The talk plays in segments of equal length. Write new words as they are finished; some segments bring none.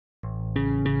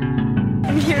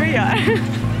Here we are.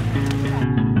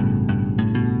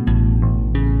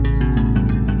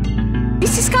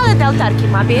 This is Scala del Tarchi,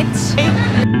 my bitch.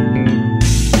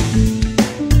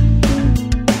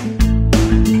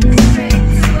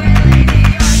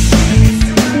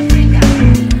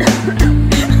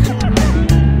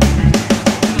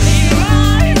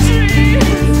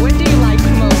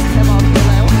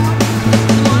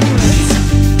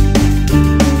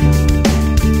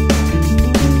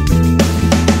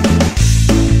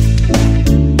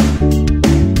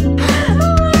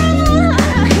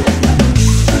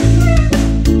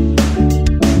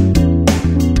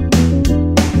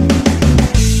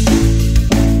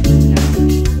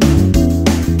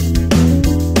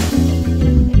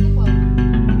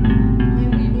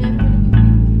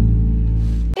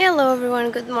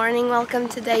 Good morning, welcome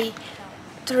to day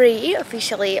 3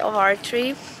 officially of our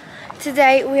trip.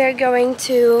 Today we are going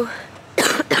to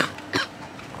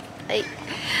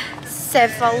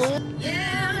Sicily.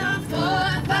 Yeah, 4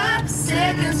 or 5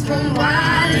 seconds from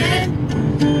wildin',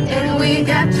 and we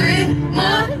got 3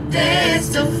 more days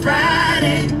till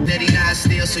Friday. Daddy died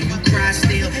still, so you cry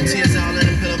still. Tears all in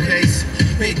the pillowcase.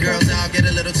 Big girls all get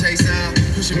a little taste out,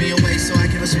 pushing me away so I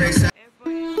give her space out.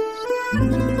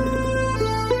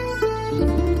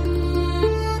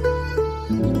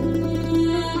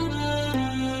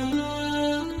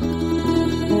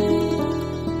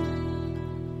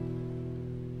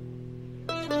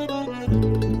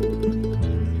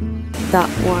 That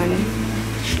one,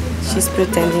 she's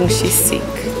pretending she's sick.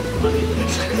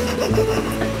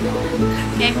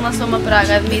 Quem é que lançou uma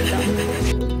praga, admita?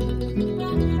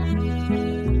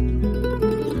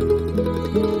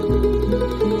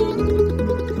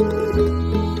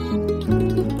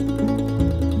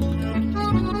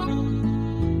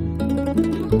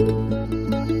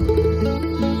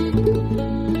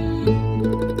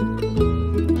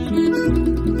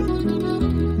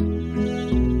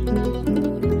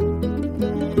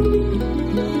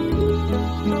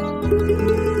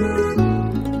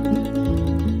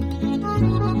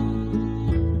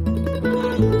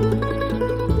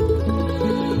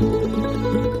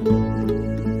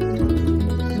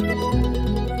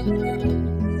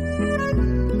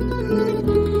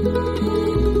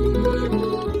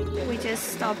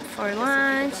 For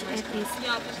lunch at this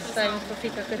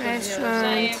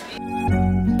restaurant.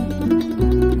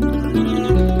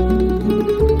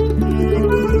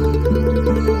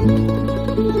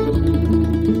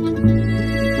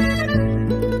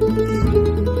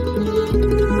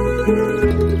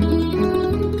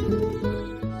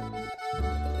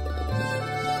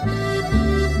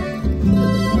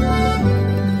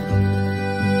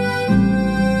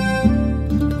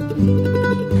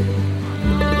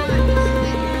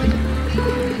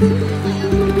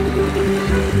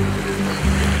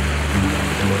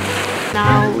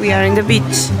 Now we are in the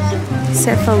beach,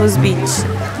 Cephalus beach.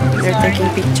 They're taking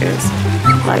pictures,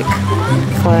 like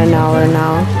for an hour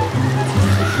now.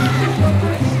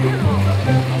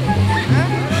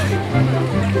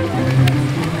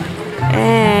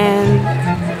 And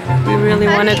we really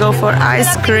want to go for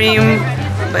ice cream,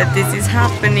 but this is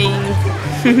happening.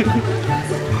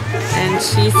 And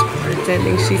she's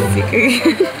pretending she's sick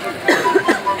again.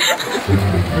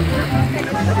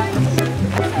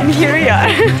 And here we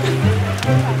are.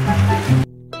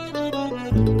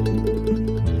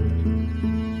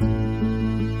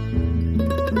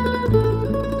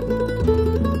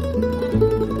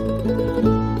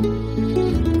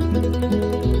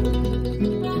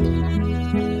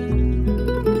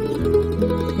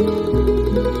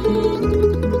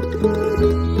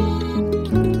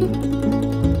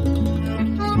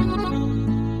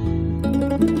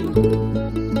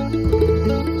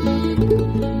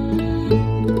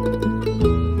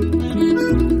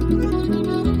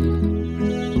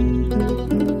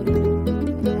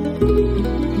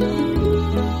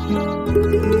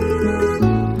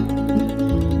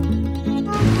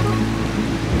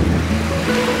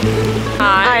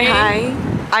 Hi.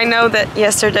 I know that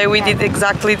yesterday we did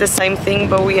exactly the same thing,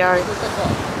 but we are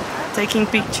taking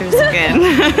pictures again.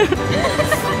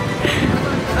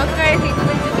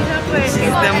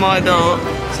 She's the model.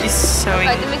 She's showing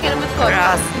her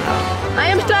ass now.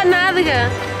 Ai, a mostrar a nádega.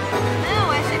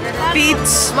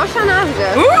 Peach. Mostra a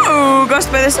nádega.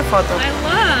 Gosto bem dessa foto. I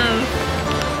love.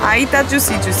 Aí tá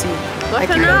juicy.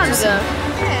 Mostra a nádega.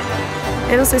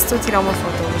 Eu não sei se estou a tirar uma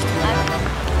foto.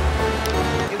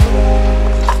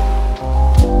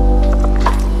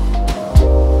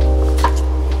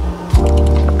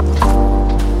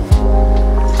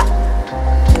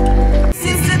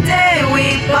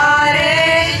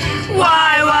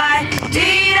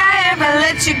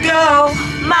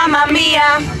 Mamma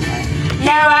mia,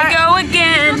 Here I go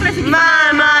again.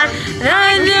 My mind.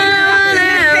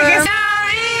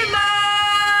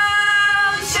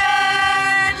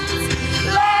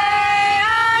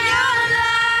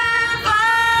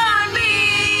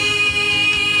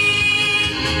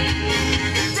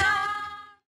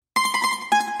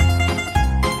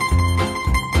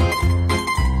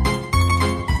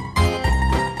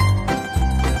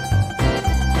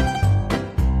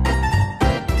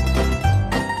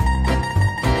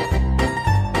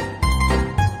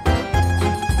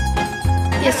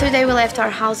 Yesterday we left our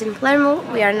house in Palermo.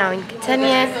 We are now in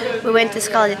Catania. We went to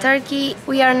Sicily, Turkey.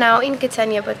 We are now in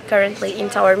Catania, but currently in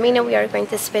Taormina. We are going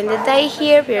to spend the day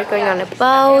here. We are going on a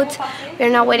boat. We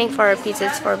are now waiting for our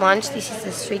pizzas for lunch. This is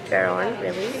the street we're on.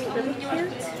 Really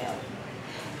cute.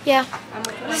 Yeah.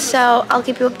 So I'll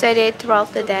keep you updated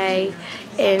throughout the day.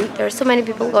 And there are so many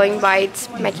people going by. It's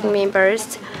making me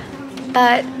embarrassed.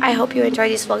 But I hope you enjoy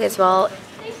this vlog as well.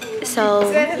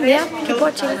 So yeah, keep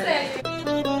watching.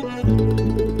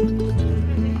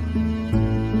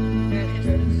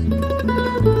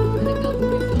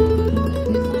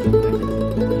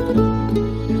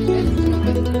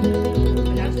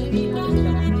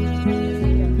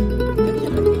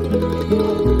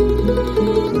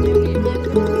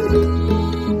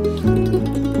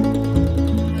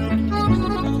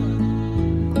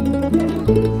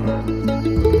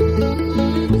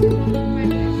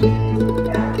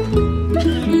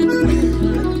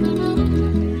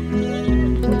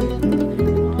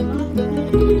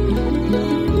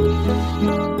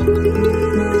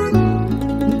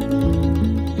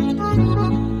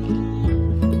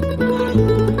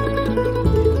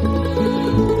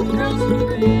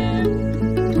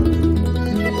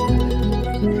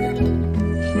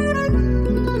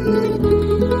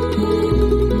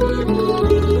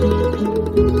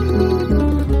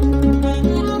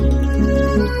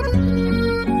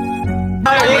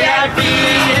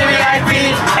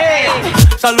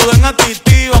 Saluden a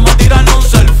Titi, vamos a tirarnos un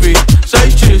selfie.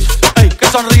 6 cheese, ey, que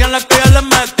sonrían las que ya les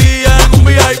metían. Un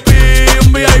VIP,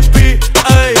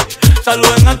 ey.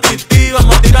 Saluden a Titi,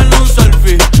 vamos a tirarnos un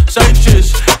selfie. 6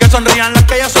 cheese, que sonrían las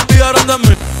que ya se olvidaron de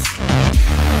mí.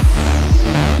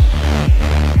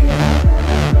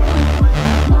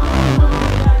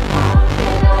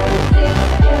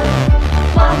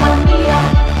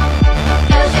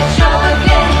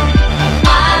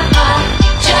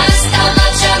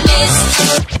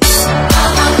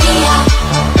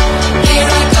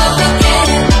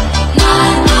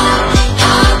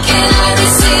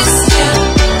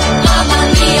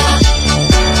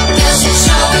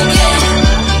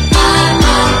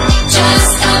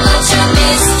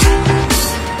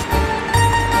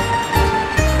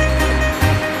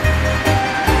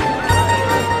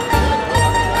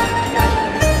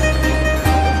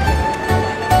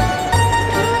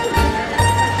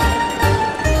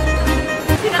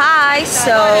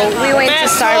 So we went to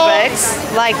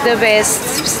Starbucks, like the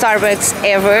best Starbucks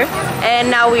ever, and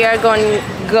now we are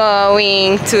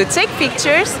going to take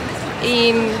pictures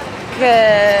in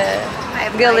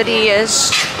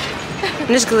galerias,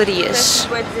 nas galerias.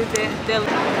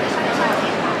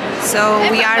 So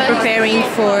we are preparing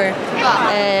for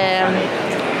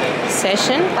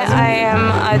session. I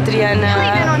am Adriana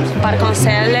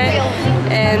Parconcelle,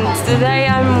 and today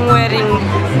I'm wearing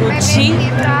Gucci.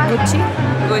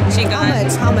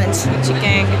 How much?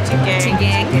 Gucci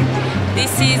gang.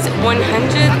 This is 100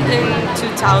 and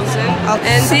 2,000.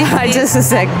 And this just a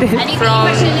second.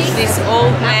 From this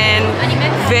old man,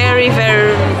 very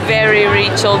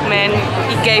rich old man.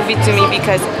 He gave it to me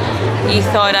because he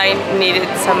thought I needed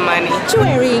some money. What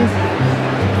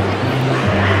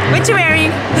you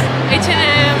wearing?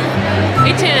 H&M.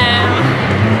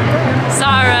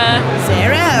 Zara.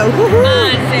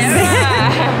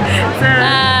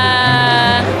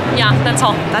 Yeah, that's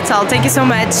all. Thank you so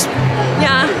much.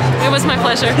 Yeah, it was my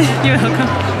pleasure. You're welcome.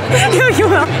 You're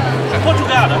welcome.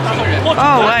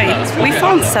 Oh, wait. We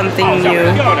found something new.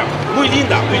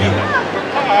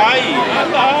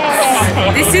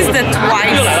 This is the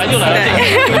twice.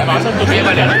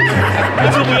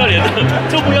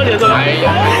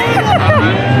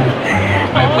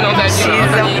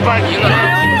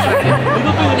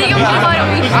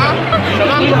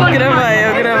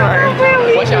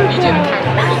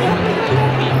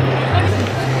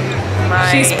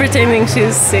 She's pretending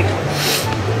she's sick.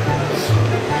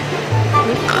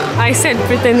 I said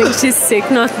pretending she's sick,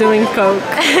 not doing coke.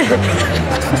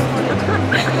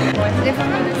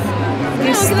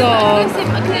 This dog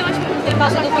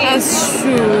has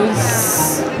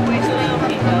shoes.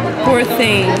 Poor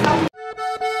thing.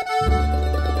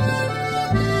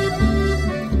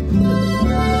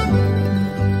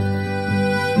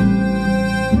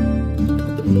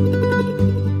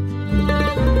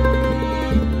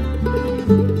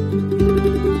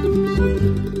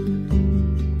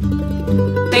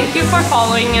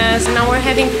 following us. Now we're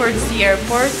heading towards the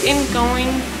airport and going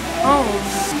home.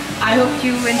 I hope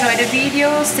you enjoyed the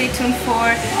video. Stay tuned for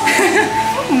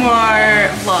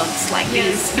more vlogs like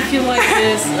this. If you like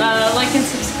this, like and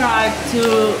subscribe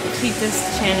to Rita's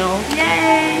channel.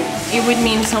 Yay! It would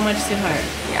mean so much to her.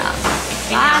 Yeah.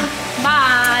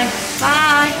 Bye!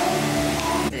 Bye!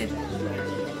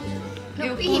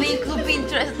 Eu publico no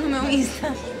Pinterest no meu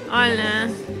Insta. Olha,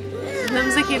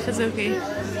 estamos aqui a fazer o quê?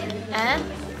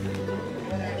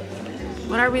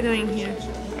 What are we doing here?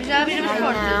 Right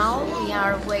now we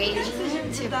are waiting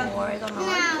to board on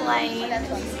our plane,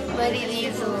 but it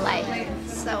is late,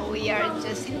 so we are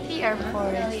just in the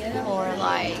airport for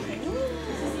like,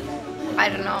 I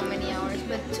don't know how many hours,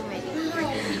 but too many.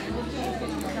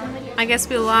 I guess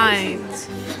we lied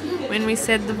when we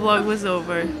said the vlog was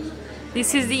over.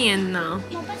 This is the end now.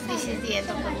 This is the end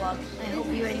of the vlog. I hope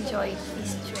you enjoyed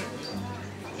this trip.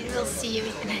 And we'll see you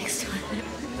in the next one.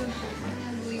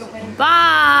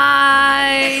 Bye!